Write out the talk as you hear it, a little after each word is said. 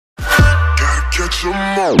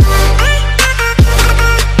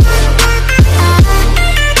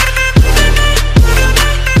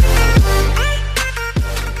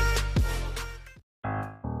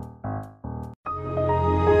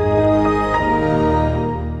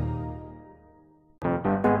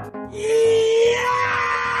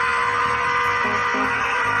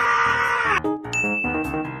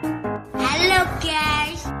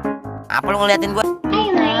Apa lu ngeliatin gua?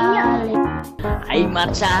 Hai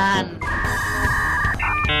Marsan.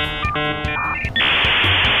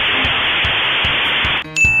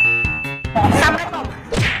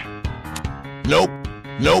 Nope.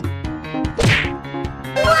 Nope.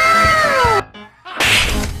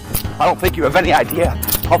 I don't think you have any idea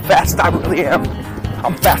how fast I really am.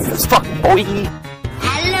 I'm fast as fuck, boy.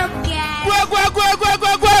 Hello guys. Gue.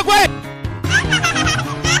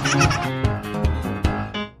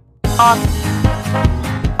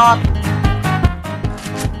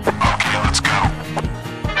 Okay, let's go.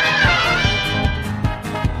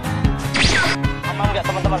 Aman nggak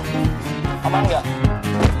teman-teman? Aman nggak?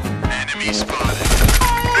 Enemy spotted.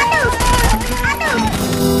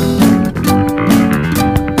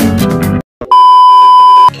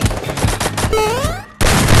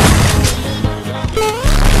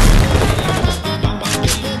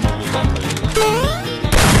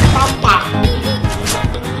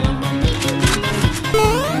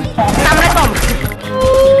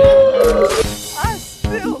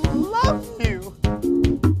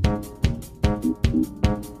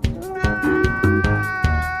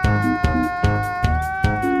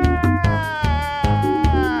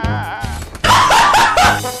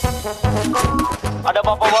 Ada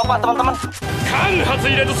bapak-bapak teman-teman.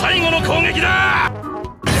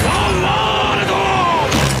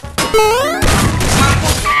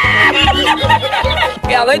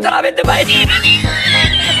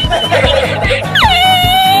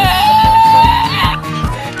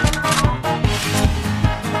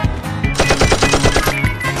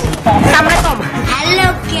 Hello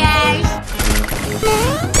guys.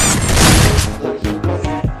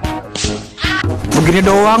 Begini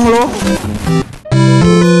doang lo.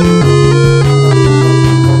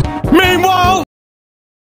 Meanwhile.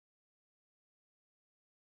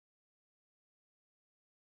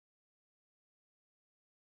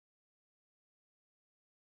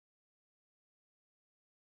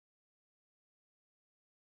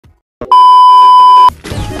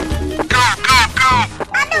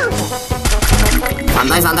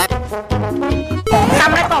 Santai.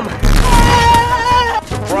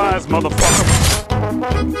 Surprise, motherfucker.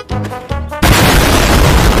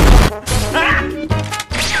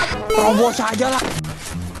 Terobos aja lah.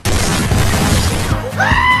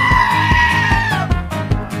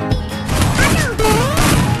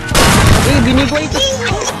 Bini gua itu.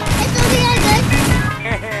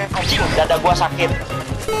 Anjing, dada gua sakit.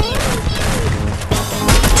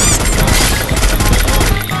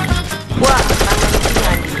 Gua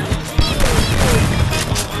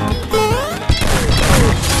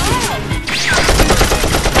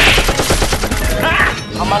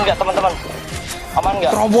aman nggak teman-teman? Aman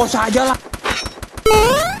nggak? Terobos aja lah.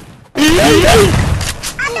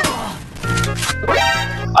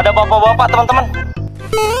 Ada bapak-bapak teman-teman.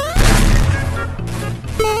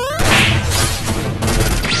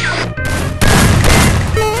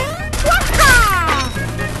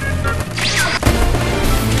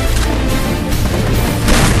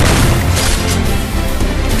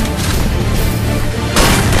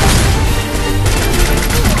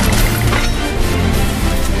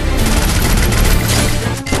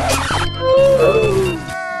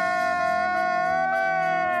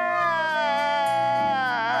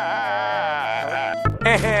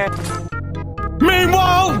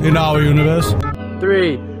 Meanwhile, in our universe.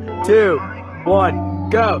 3, 2, 1,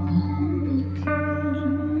 go!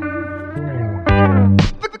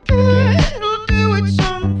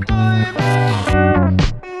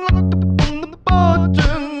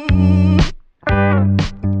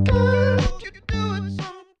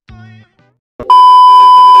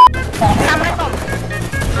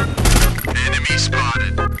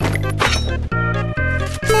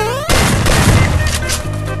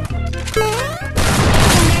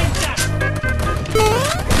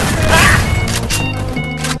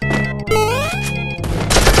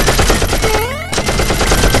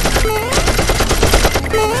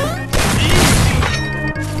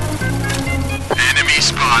 Enemy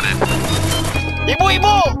spotted.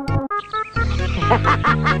 Ibu-ibu.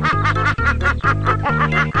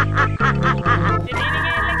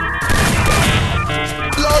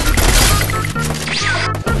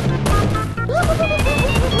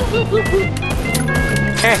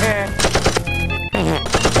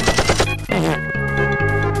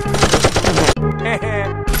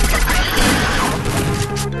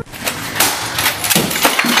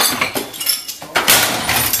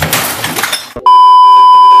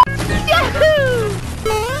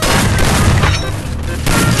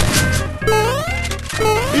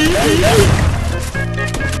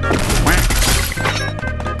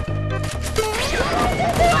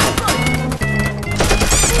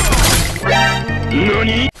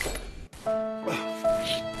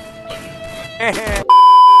 She's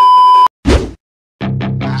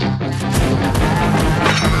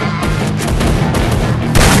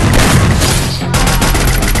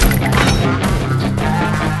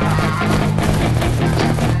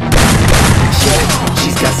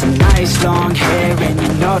got some nice long hair, and you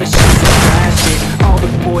know that she's a classic. All the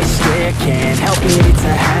boys stare, can't help it, it's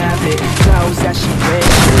a habit. Clothes that she wears,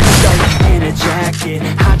 short skirt and a jacket.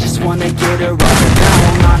 I just wanna get her up and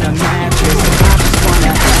down on a mattress. I just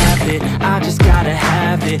wanna have it, I just gotta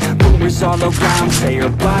have it. Rumors all around say her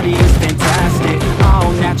body is fantastic.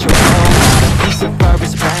 All natural, not a piece of fur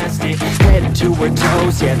is plastic. Head to her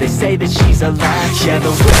toes, yeah, they say that she's a latch. Yeah, the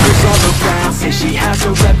rumors all around say she has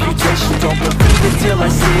a reputation. Don't believe it till I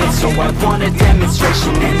see it, so I want a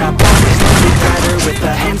demonstration. And I've always known it better with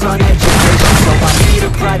a hands-on education. So I need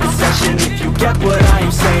a private session if you get what I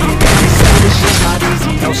am saying. And they say that she's not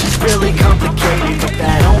easy, no, she's really complicated, but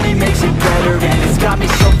that only makes it better. And it's got me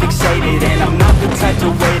so fixated, and I'm not the type to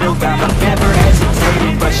wait.